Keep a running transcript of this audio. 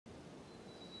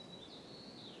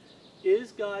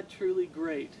Is God truly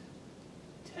great?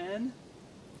 10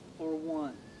 or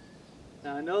 1?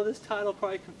 Now I know this title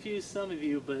probably confused some of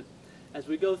you, but as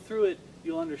we go through it,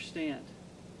 you'll understand.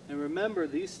 And remember,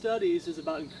 these studies is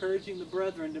about encouraging the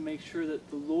brethren to make sure that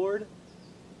the Lord,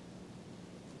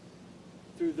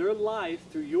 through their life,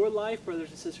 through your life, brothers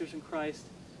and sisters in Christ,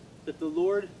 that the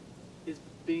Lord is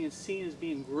being seen as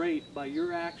being great by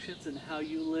your actions and how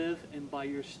you live and by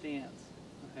your stance.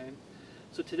 Okay?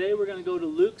 So today we're going to go to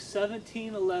Luke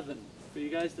 17:11. For you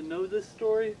guys to know this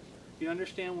story, you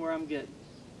understand where I'm getting.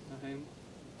 Okay?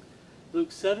 Luke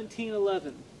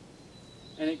 17:11.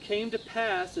 And it came to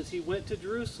pass, as he went to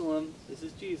Jerusalem, this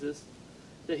is Jesus,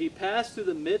 that he passed through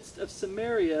the midst of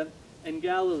Samaria and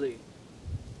Galilee.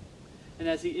 And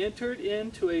as he entered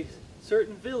into a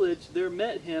certain village, there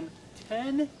met him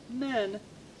 10 men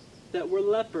that were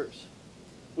lepers,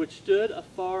 which stood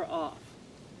afar off.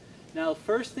 Now, the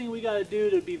first thing we got to do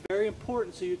to be very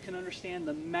important so you can understand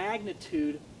the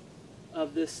magnitude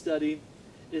of this study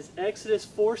is Exodus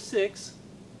 4:6.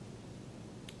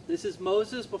 This is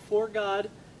Moses before God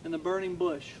in the burning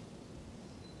bush.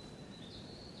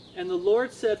 And the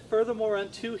Lord said furthermore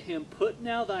unto him, Put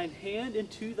now thine hand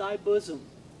into thy bosom.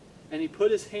 And he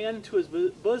put his hand into his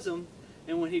bosom,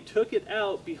 and when he took it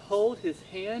out, behold, his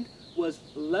hand was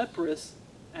leprous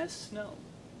as snow.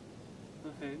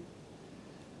 Okay.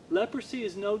 Leprosy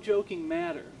is no joking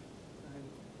matter.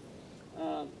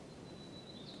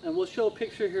 And we'll show a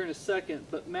picture here in a second,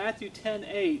 but Matthew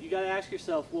 10:8, you got to ask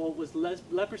yourself, well, was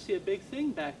leprosy a big thing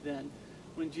back then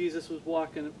when Jesus was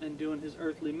walking and doing his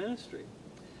earthly ministry?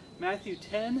 Matthew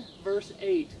 10, verse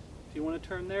 8, if you want to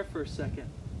turn there for a second.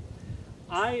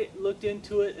 I looked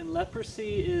into it, and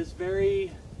leprosy is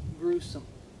very gruesome.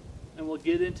 And we'll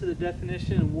get into the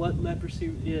definition and what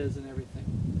leprosy is and everything.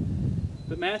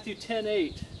 But Matthew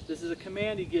 10:8, this is a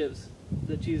command he gives,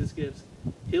 that Jesus gives.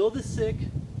 Heal the sick,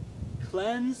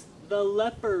 cleanse the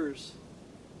lepers,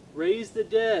 raise the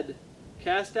dead,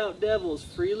 cast out devils,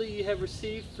 freely ye have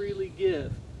received, freely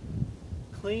give.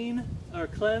 Cleanse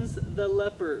the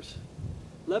lepers.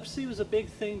 Leprosy was a big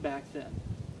thing back then.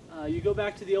 You go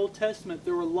back to the Old Testament,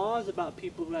 there were laws about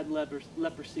people who had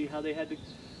leprosy, how they had to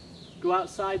go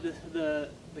outside the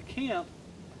camp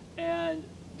and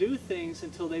do things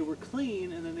until they were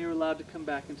clean, and then they were allowed to come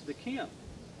back into the camp.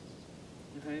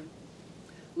 Okay?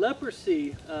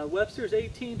 Leprosy, Webster's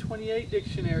 1828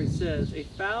 dictionary says, a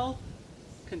foul,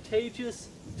 contagious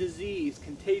disease,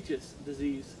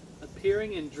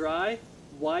 appearing in dry,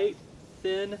 white,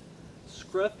 thin,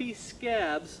 scruffy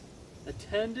scabs,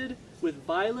 attended with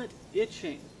violent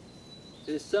itching.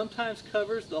 It sometimes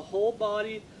covers the whole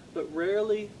body, but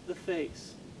rarely the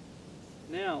face.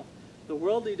 Now, the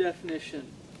worldly definition,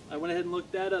 I went ahead and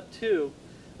looked that up too.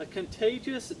 A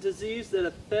contagious disease that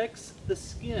affects the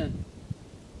skin,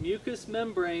 mucous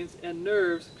membranes, and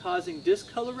nerves, causing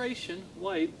discoloration,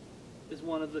 white is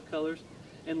one of the colors,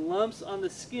 and lumps on the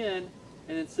skin,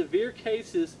 and in severe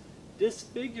cases,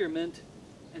 disfigurement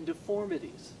and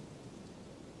deformities.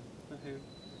 Okay.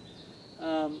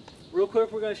 Real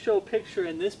quick, we're going to show a picture,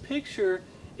 and this picture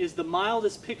is the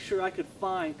mildest picture I could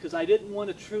find, because I didn't want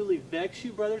to truly vex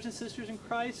you, brothers and sisters in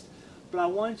Christ, but I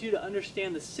wanted you to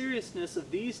understand the seriousness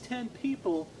of these 10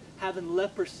 people having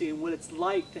leprosy and what it's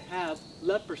like to have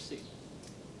leprosy.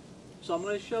 So I'm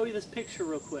going to show you this picture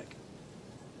real quick.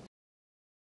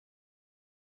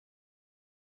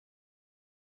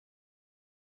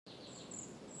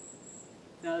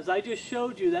 Now, as I just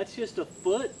showed you, that's just a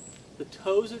foot. The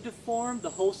toes are deformed,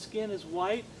 the whole skin is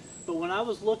white. But when I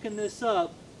was looking this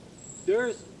up,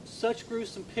 there's such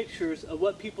gruesome pictures of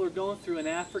what people are going through in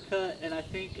Africa and I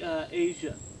think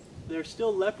Asia. There's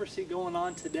still leprosy going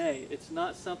on today. It's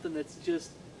not something that's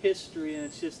just history and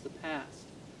it's just the past.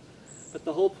 But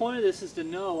the whole point of this is to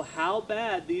know how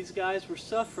bad these guys were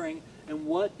suffering and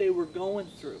what they were going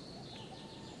through.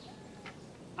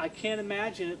 I can't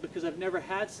imagine it because I've never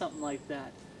had something like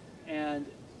that. And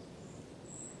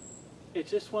it's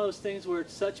just one of those things where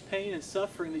it's such pain and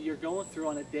suffering that you're going through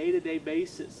on a day-to-day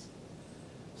basis.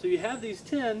 So you have these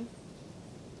 10,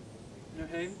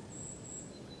 okay,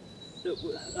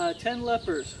 10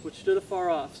 lepers which stood afar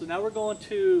off. So now we're going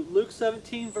to Luke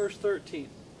 17, verse 13.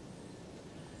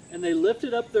 And they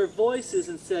lifted up their voices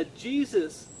and said,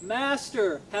 Jesus,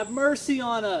 Master, have mercy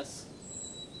on us.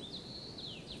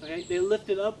 Okay, they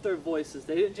lifted up their voices.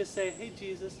 They didn't just say, hey,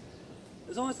 Jesus.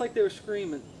 It's almost like they were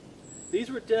screaming. These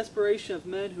were desperation of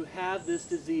men who have this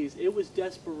disease. It was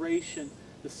desperation,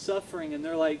 the suffering, and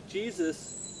they're like,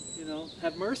 Jesus,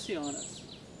 have mercy on us.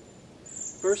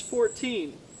 Verse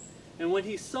 14, and when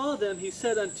he saw them, he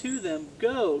said unto them,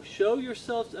 Go, show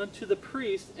yourselves unto the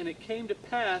priest. And it came to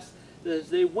pass, that as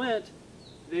they went,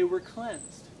 they were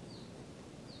cleansed.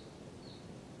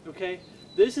 Okay?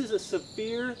 This is a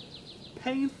severe,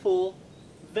 painful,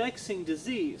 vexing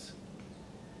disease.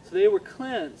 So they were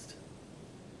cleansed.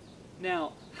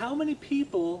 Now, how many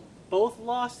people, both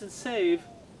lost and saved,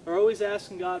 are always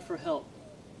asking God for help?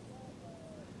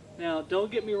 Now,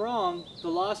 don't get me wrong,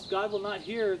 God will not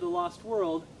hear the lost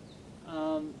world.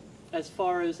 As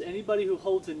far as anybody who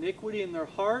holds iniquity in their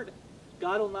heart,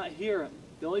 God will not hear them.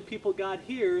 The only people God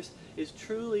hears is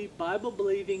truly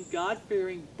Bible-believing,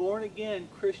 God-fearing, born-again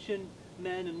Christian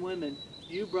men and women,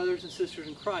 you brothers and sisters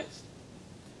in Christ.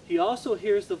 He also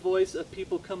hears the voice of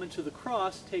people coming to the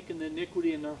cross, taking the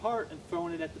iniquity in their heart and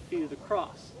throwing it at the feet of the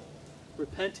cross.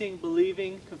 Repenting,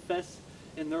 believing, confess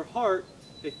in their heart,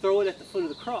 they throw it at the foot of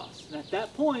the cross. And at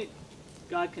that point,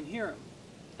 God can hear them.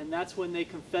 And that's when they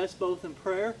confess both in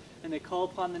prayer and they call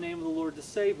upon the name of the Lord to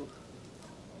save them.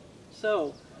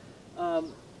 So,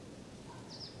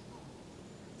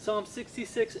 Psalm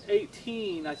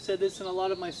 66:18, I've said this in a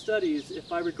lot of my studies,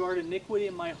 if I regard iniquity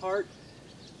in my heart,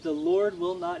 the Lord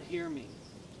will not hear me.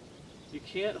 You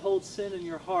can't hold sin in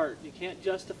your heart. You can't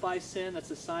justify sin. That's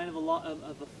a sign of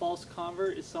a false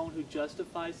convert, is someone who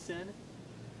justifies sin.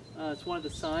 It's one of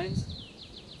the signs.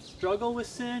 Struggle with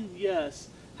sin? Yes.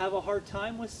 Have a hard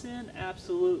time with sin?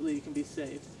 Absolutely, you can be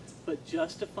saved. But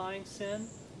justifying sin?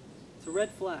 It's a red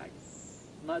flag.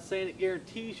 I'm not saying it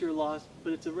guarantees you're lost,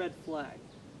 but it's a red flag.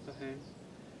 Okay?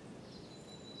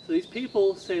 So these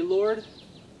people say, Lord,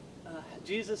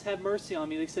 Jesus, have mercy on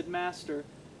me. They said, Master,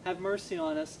 have mercy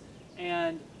on us.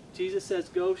 And Jesus says,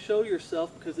 go show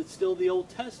yourself, because it's still the Old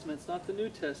Testament, it's not the New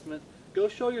Testament. Go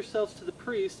show yourselves to the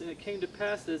priest, and it came to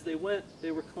pass that as they went,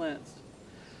 they were cleansed.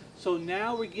 So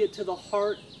now we get to the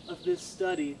heart of this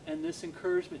study and this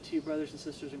encouragement to you, brothers and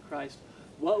sisters in Christ.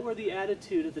 What were the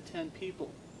attitude of the 10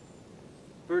 people?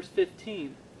 Verse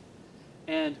 15.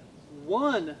 And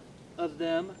one of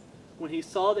them, when he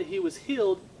saw that he was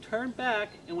healed, turned back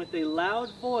and with a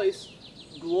loud voice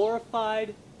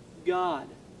glorified God.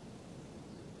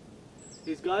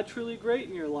 Is God truly great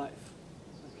in your life?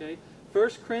 Okay. 1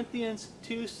 Corinthians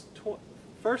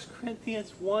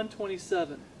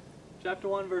 1:27. Chapter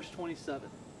 1, verse 27.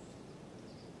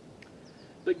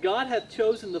 But God hath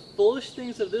chosen the foolish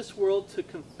things of this world to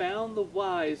confound the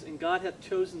wise, and God hath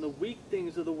chosen the weak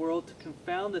things of the world to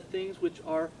confound the things which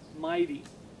are mighty.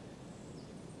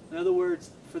 In other words,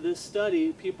 for this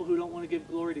study, people who don't want to give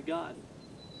glory to God.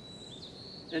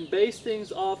 And base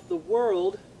things off the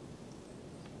world.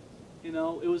 You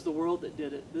know, it was the world that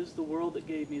did it. This is the world that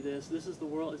gave me this. This is the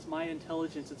world. It's my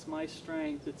intelligence. It's my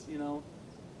strength. It's, you know,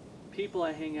 people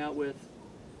I hang out with.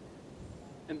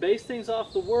 And base things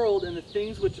off the world, and the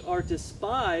things which are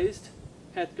despised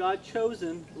hath God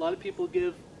chosen. A lot of people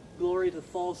give glory to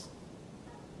false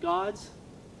gods,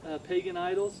 pagan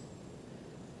idols.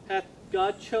 Hath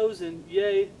God chosen,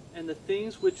 yea, and the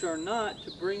things which are not,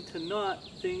 to bring to naught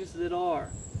things that are,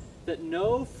 that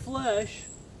no flesh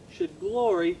should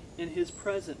glory in his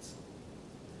presence.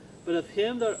 But of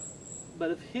him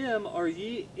are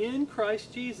ye in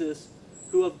Christ Jesus,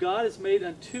 who of God is made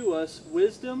unto us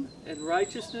wisdom and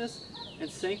righteousness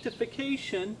and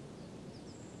sanctification.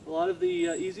 A lot of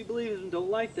the easy believers don't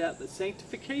like that, but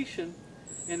sanctification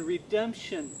and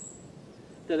redemption,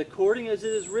 that according as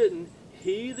it is written,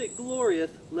 he that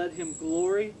glorieth, let him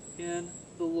glory in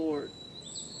the Lord.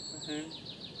 Okay.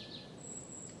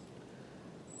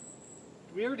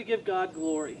 We are to give God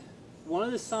glory. One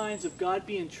of the signs of God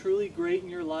being truly great in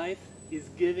your life is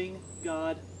giving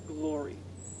God glory.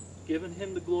 Giving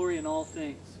him the glory in all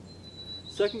things.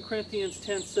 2 Corinthians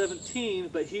 10:17,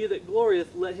 but he that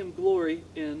glorieth, let him glory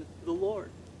in the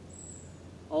Lord.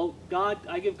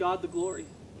 I give God the glory.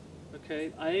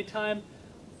 Okay? Anytime,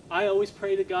 I always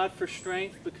pray to God for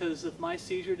strength because of my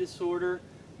seizure disorder.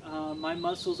 My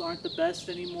muscles aren't the best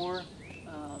anymore.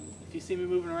 If you see me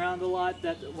moving around a lot,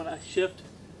 that when I shift,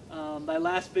 my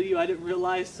last video I didn't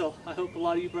realize, so I hope a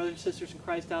lot of you brothers and sisters in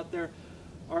Christ out there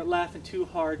aren't laughing too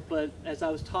hard, but as I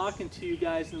was talking to you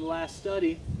guys in the last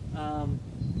study, I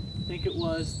think it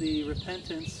was the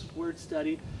repentance word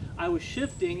study, I was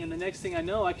shifting, and the next thing I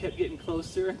know, I kept getting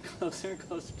closer and closer and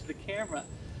closer to the camera.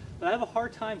 But I have a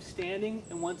hard time standing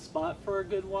in one spot for a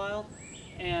good while,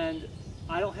 and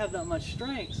I don't have that much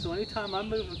strength. So anytime I'm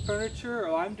moving furniture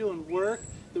or I'm doing work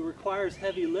that requires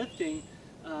heavy lifting,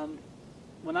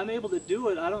 when I'm able to do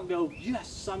it, I don't go,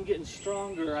 yes, I'm getting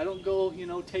stronger. I don't go, you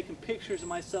know, taking pictures of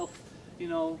myself, you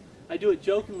know. I do it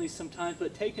jokingly sometimes,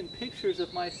 but taking pictures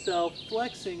of myself,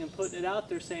 flexing and putting it out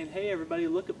there saying, hey, everybody,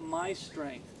 look at my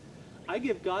strength. I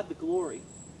give God the glory.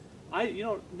 You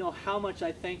don't know how much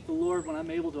I thank the Lord when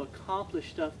I'm able to accomplish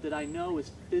stuff that I know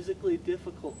is physically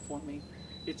difficult for me.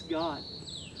 It's God.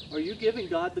 Are you giving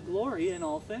God the glory in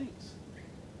all things?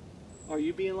 Are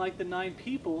you being like the 9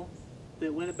 people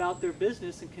that went about their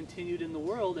business and continued in the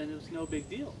world and it was no big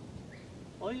deal?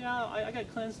 Oh yeah, I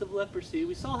got cleansed of leprosy.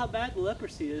 We saw how bad the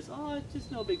leprosy is. Oh, it's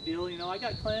just no big deal. You know, I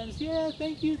got cleansed. Yeah,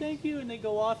 thank you, thank you. And they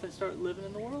go off and start living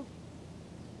in the world.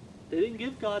 They didn't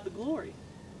give God the glory.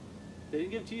 They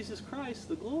didn't give Jesus Christ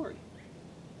the glory.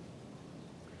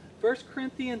 1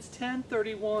 Corinthians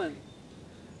 10:31.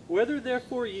 Whether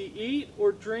therefore ye eat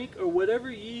or drink or whatsoever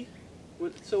ye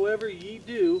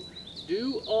do,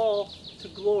 do all to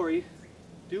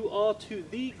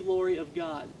the glory of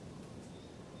God.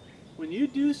 When you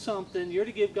do something, you're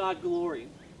to give God glory.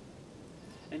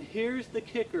 And here's the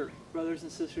kicker, brothers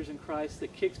and sisters in Christ,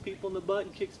 that kicks people in the butt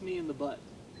and kicks me in the butt.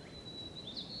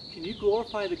 Can you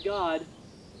glorify God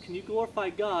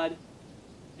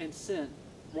and sin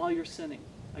while you're sinning?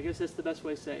 I guess that's the best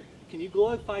way to say it. Can you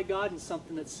glorify God in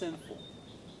something that's sinful?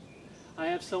 I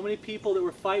have so many people that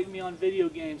were fighting me on video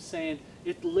games saying,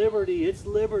 it's liberty, it's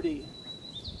liberty.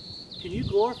 Can you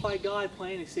glorify God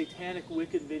playing a satanic,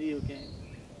 wicked video game?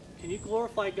 Can you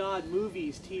glorify God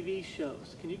movies, TV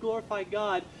shows? Can you glorify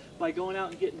God by going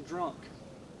out and getting drunk,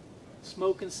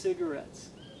 smoking cigarettes,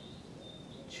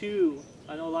 chew?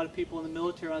 I know a lot of people in the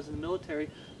military, when I was in the military,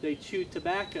 they chew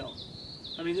tobacco.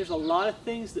 I mean, there's a lot of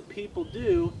things that people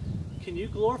do. Can you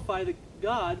glorify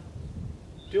God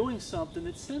doing something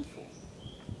that's sinful?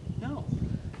 No.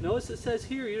 Notice it says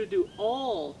here, you're to do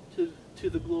all to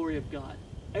the glory of God.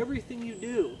 Everything you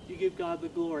do, you give God the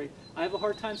glory. I have a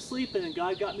hard time sleeping, and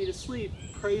God got me to sleep.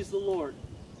 Praise the Lord.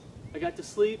 I got to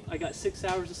sleep. I got 6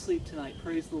 hours of sleep tonight.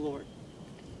 Praise the Lord.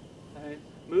 Right?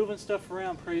 Moving stuff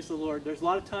around. Praise the Lord. There's a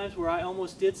lot of times where I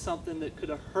almost did something that could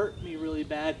have hurt me really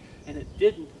bad, and it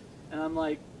didn't. And I'm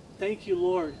like, thank you,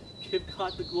 Lord. Give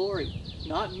God the glory.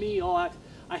 Not me. I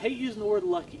hate using the word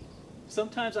lucky.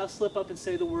 Sometimes I'll slip up and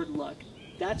say the word luck.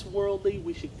 That's worldly.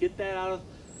 We should get that out of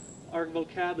our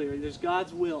vocabulary. There's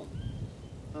God's will.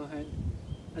 Okay?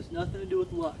 Has nothing to do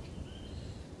with luck.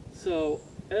 So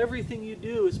everything you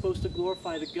do is supposed to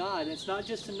glorify the God. And it's not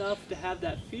just enough to have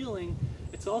that feeling.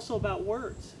 It's also about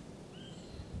words.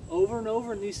 Over and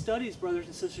over in these studies, brothers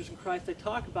and sisters in Christ, they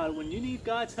talk about it. When you need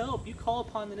God's help, you call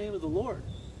upon the name of the Lord.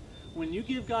 When you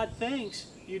give God thanks,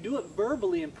 you do it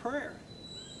verbally in prayer.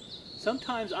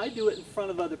 Sometimes I do it in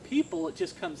front of other people. It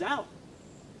just comes out.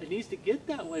 It needs to get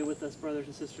that way with us, brothers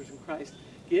and sisters in Christ.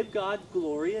 Give God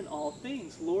glory in all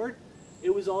things. Lord, it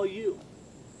was all you.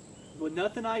 But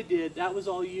nothing I did, that was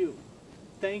all you.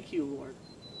 Thank you, Lord.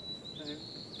 Okay?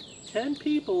 10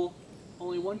 people,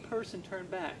 only one person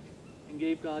turned back and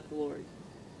gave God glory.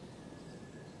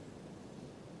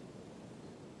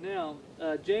 Now,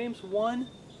 James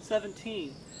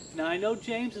 1:17. Now I know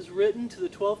James is written to the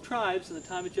 12 tribes in the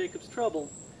time of Jacob's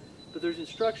trouble, but there's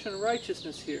instruction in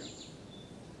righteousness here.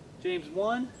 James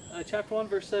 1, chapter 1,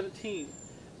 verse 17.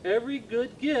 Every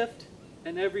good gift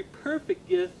and every perfect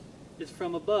gift is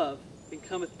from above, and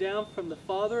cometh down from the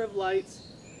Father of lights,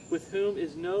 with whom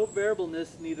is no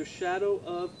variableness, neither shadow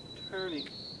of turning.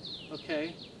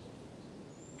 Okay?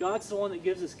 God's the one that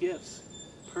gives us gifts.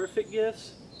 Perfect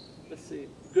gifts, let's see,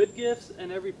 good gifts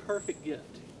and every perfect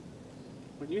gift.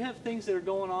 When you have things that are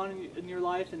going on in your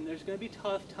life, and there's going to be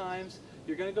tough times,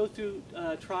 you're going to go through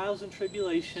trials and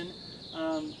tribulation,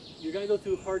 you're going to go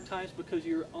through hard times because of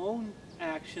your own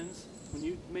actions. When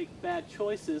you make bad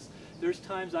choices, there's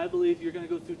times I believe you're going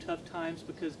to go through tough times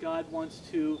because God wants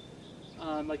to,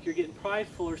 like you're getting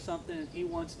prideful or something, and He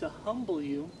wants to humble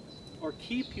you or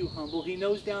keep you humble. He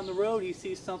knows down the road He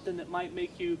sees something that might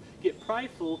make you get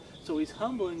prideful, so He's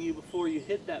humbling you before you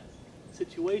hit that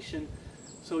situation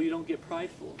so you don't get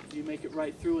prideful. You make it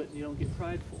right through it and you don't get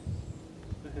prideful.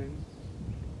 Okay.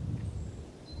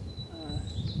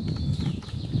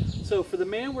 So for the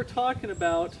man we're talking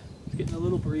about, it's getting a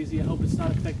little breezy. I hope it's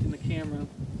not affecting the camera.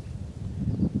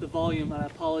 The volume, I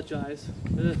apologize.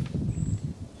 Ugh.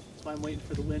 That's why I'm waiting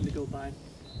for the wind to go by.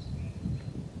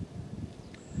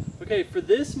 Okay, for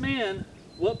this man,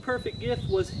 what perfect gift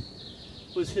was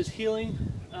his healing?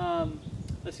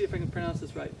 Let's see if I can pronounce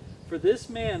this right. For this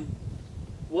man,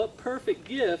 what perfect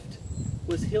gift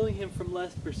was healing him from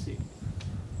leprosy?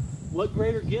 What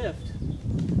greater gift?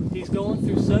 He's going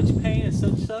through such pain and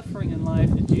such suffering in life,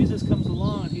 and Jesus comes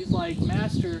along and He's like,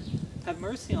 Master, have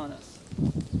mercy on us,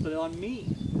 but on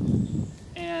me.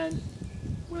 And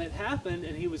when it happened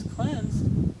and he was cleansed,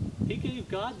 he gave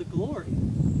God the glory.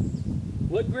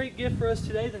 What great gift for us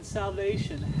today than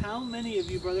salvation? How many of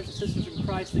you, brothers and sisters in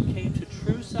Christ, that came to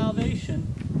true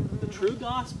salvation, the true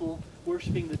gospel,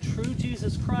 worshiping the true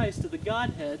Jesus Christ of the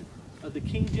Godhead of the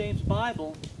King James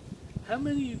Bible, how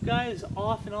many of you guys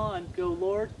off and on go,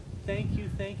 Lord, thank you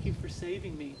for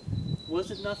saving me.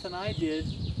 Wasn't nothing I did.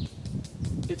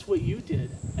 It's what you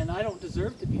did, and I don't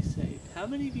deserve to be saved. How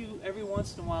many of you, every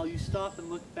once in a while, you stop and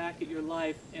look back at your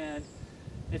life, and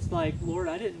it's like, Lord,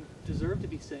 I didn't deserve to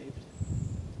be saved.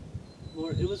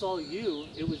 Lord, it was all you.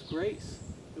 It was grace.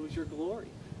 It was your glory.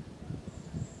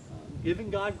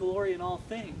 Giving God glory in all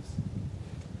things.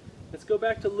 Let's go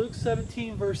back to Luke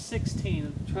 17, verse 16,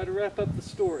 and try to wrap up the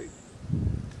story.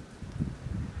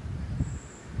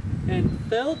 And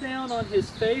fell down on his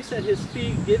face at his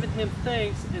feet, giving him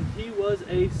thanks, and he was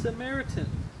a Samaritan.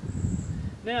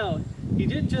 Now, he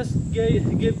didn't just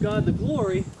give God the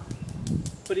glory,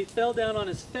 but he fell down on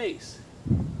his face.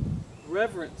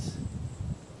 Reverence.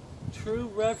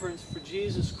 True reverence for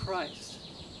Jesus Christ.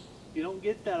 You don't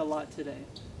get that a lot today.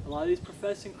 A lot of these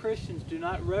professing Christians do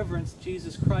not reverence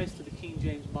Jesus Christ of the King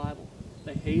James Bible.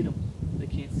 They hate him. They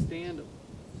can't stand him.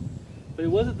 But it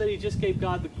wasn't that he just gave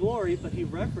God the glory, but he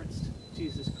reverenced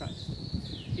Jesus Christ.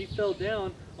 He fell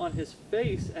down on his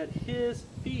face at his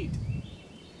feet.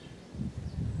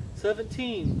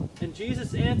 17. And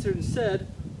Jesus answered and said,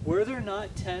 were there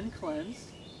not 10 cleansed?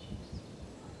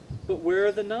 But where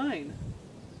are the 9?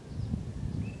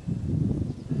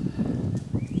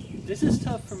 This is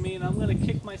tough for me, and I'm going to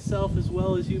kick myself as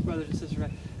well as you, brothers and sisters.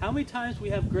 How many times we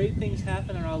have great things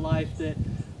happen in our life that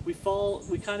we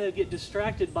kind of get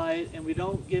distracted by it, and we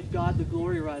don't give God the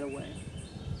glory right away.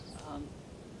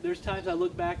 There's times I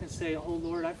look back and say, oh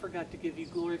Lord, I forgot to give you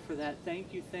glory for that.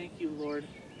 Thank you, Lord.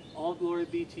 All glory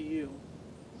be to you.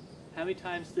 How many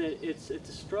times that it's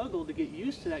a struggle to get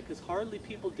used to that, because hardly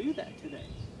people do that today.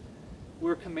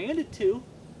 We're commanded to,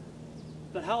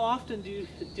 but how often do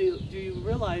you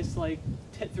realize, like,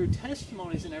 through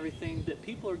testimonies and everything, that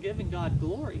people are giving God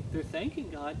glory? They're thanking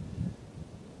God,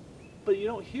 but you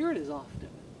don't hear it as often.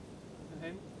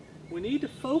 Okay? We need to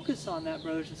focus on that,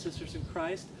 brothers and sisters in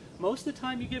Christ. Most of the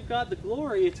time you give God the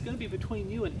glory, it's going to be between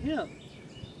you and Him.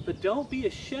 But don't be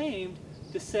ashamed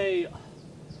to say,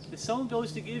 if someone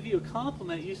goes to give you a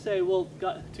compliment, you say, well,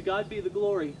 to God be the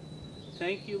glory.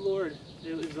 Thank you, Lord.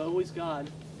 It was always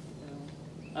God.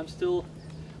 You know,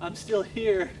 I'm still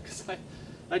here because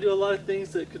I do a lot of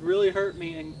things that could really hurt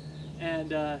me, and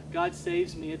God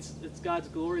saves me. It's God's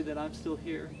glory that I'm still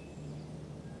here.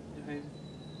 Okay.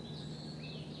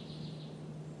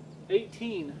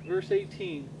 18, verse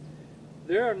 18.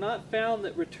 There are not found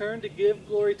that return to give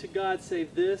glory to God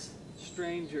save this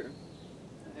stranger.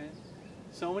 Okay.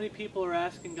 So many people are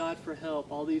asking God for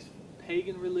help. All these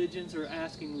pagan religions are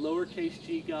asking lowercase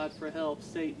g God for help,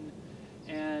 Satan.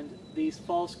 And these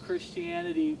false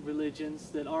Christianity religions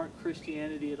that aren't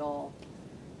Christianity at all.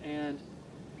 And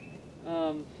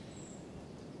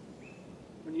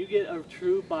when you get a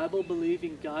true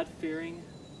Bible-believing, God-fearing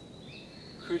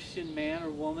Christian man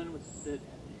or woman that,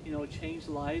 you know, changed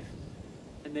life,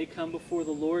 and they come before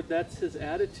the Lord, that's his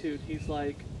attitude. He's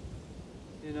like,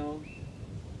 you know,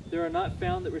 there are not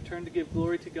found that return to give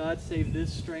glory to God save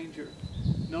this stranger.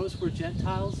 Notice we're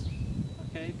Gentiles.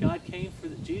 Okay,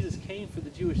 Jesus came for the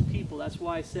Jewish people. That's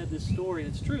why I said this story,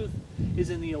 and its truth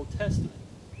is in the Old Testament.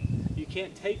 You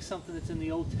can't take something that's in the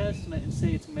Old Testament and say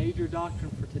it's major doctrine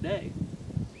for today.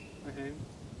 Okay.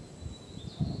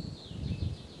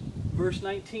 Verse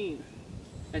 19.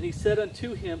 And he said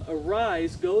unto him,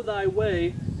 arise, go thy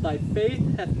way, thy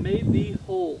faith hath made thee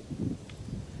whole.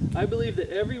 I believe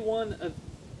that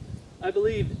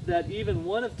even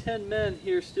one of 10 men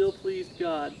here still pleased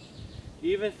God.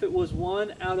 Even if it was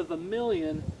 1 out of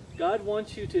 1,000,000, God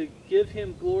wants you to give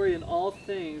Him glory in all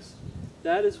things.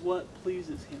 That is what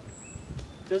pleases Him.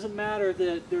 It doesn't matter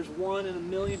that there's 1 in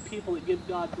 1,000,000 people that give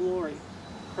God glory.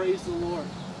 Praise the Lord.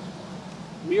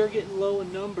 We are getting low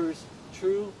in numbers.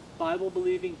 True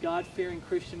Bible-believing, God-fearing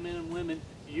Christian men and women,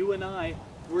 you and I,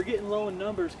 we're getting low in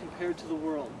numbers compared to the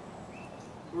world.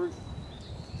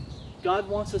 God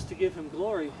wants us to give Him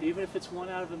glory, even if it's 1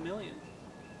 out of 1,000,000,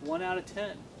 1 out of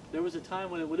 10. There was a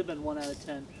time when it would have been 1 out of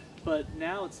 10, but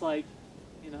now it's like,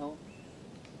 you know,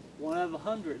 1 out of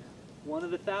 100, 1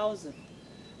 of 1,000.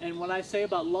 And when I say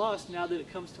about lost, now that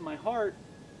it comes to my heart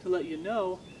to let you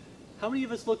know, how many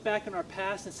of us look back in our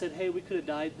past and said, hey, we could have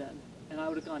died then, and I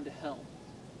would have gone to hell.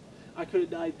 I could have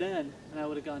died then, and I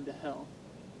would have gone to hell.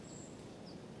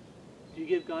 Do you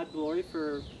give God glory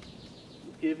for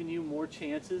giving you more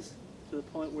chances to the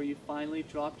point where you finally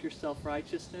dropped your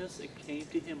self-righteousness and came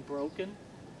to Him broken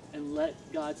and let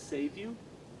God save you?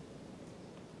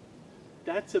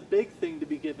 That's a big thing to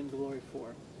be given glory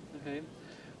for. Okay?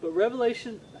 But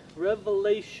Revelation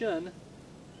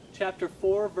chapter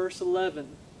 4, verse 11.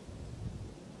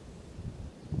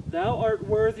 Thou art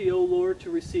worthy, O Lord, to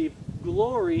receive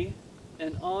glory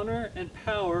and honor and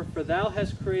power, for thou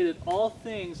hast created all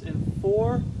things, and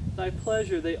for thy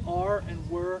pleasure they are and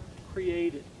were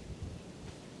created.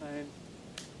 And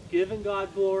giving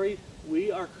God glory,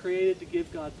 we are created to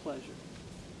give God pleasure.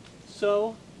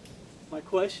 So, my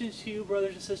question to you,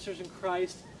 brothers and sisters in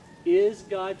Christ, is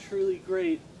God truly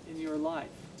great in your life?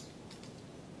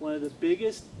 One of the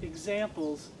biggest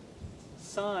examples,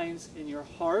 signs in your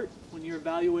heart when you're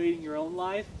evaluating your own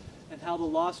life and how the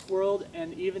lost world,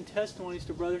 and even testimonies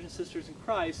to brothers and sisters in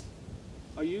Christ,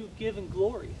 are you giving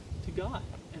glory to God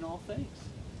in all things?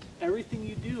 Everything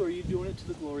you do, are you doing it to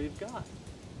the glory of God?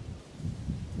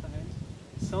 Okay?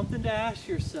 Something to ask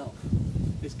yourself.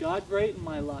 Is God great in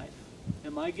my life?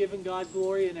 Am I giving God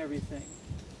glory in everything?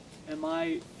 Am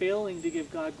I failing to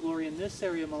give God glory in this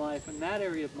area of my life and that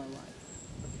area of my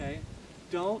life? Okay?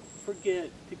 Don't forget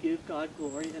to give God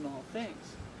glory in all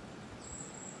things.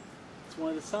 It's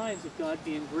one of the signs of God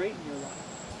being great in your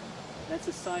life. That's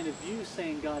a sign of you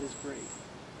saying God is great.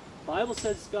 The Bible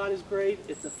says God is great.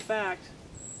 It's a fact.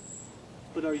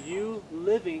 But are you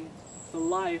living the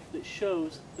life that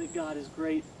shows that God is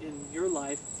great in your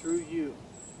life through you?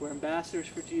 We're ambassadors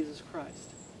for Jesus Christ.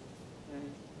 Okay?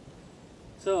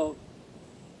 So,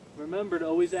 remember to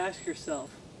always ask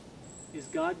yourself, is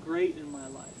God great in my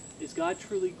life? Is God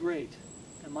truly great?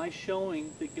 Am I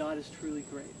showing that God is truly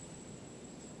great?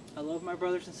 I love my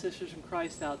brothers and sisters in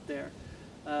Christ out there.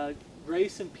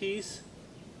 Grace and peace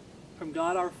from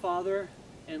God our Father,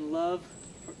 and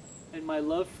my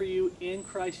love for you in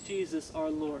Christ Jesus our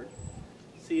Lord.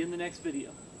 See you in the next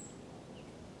video.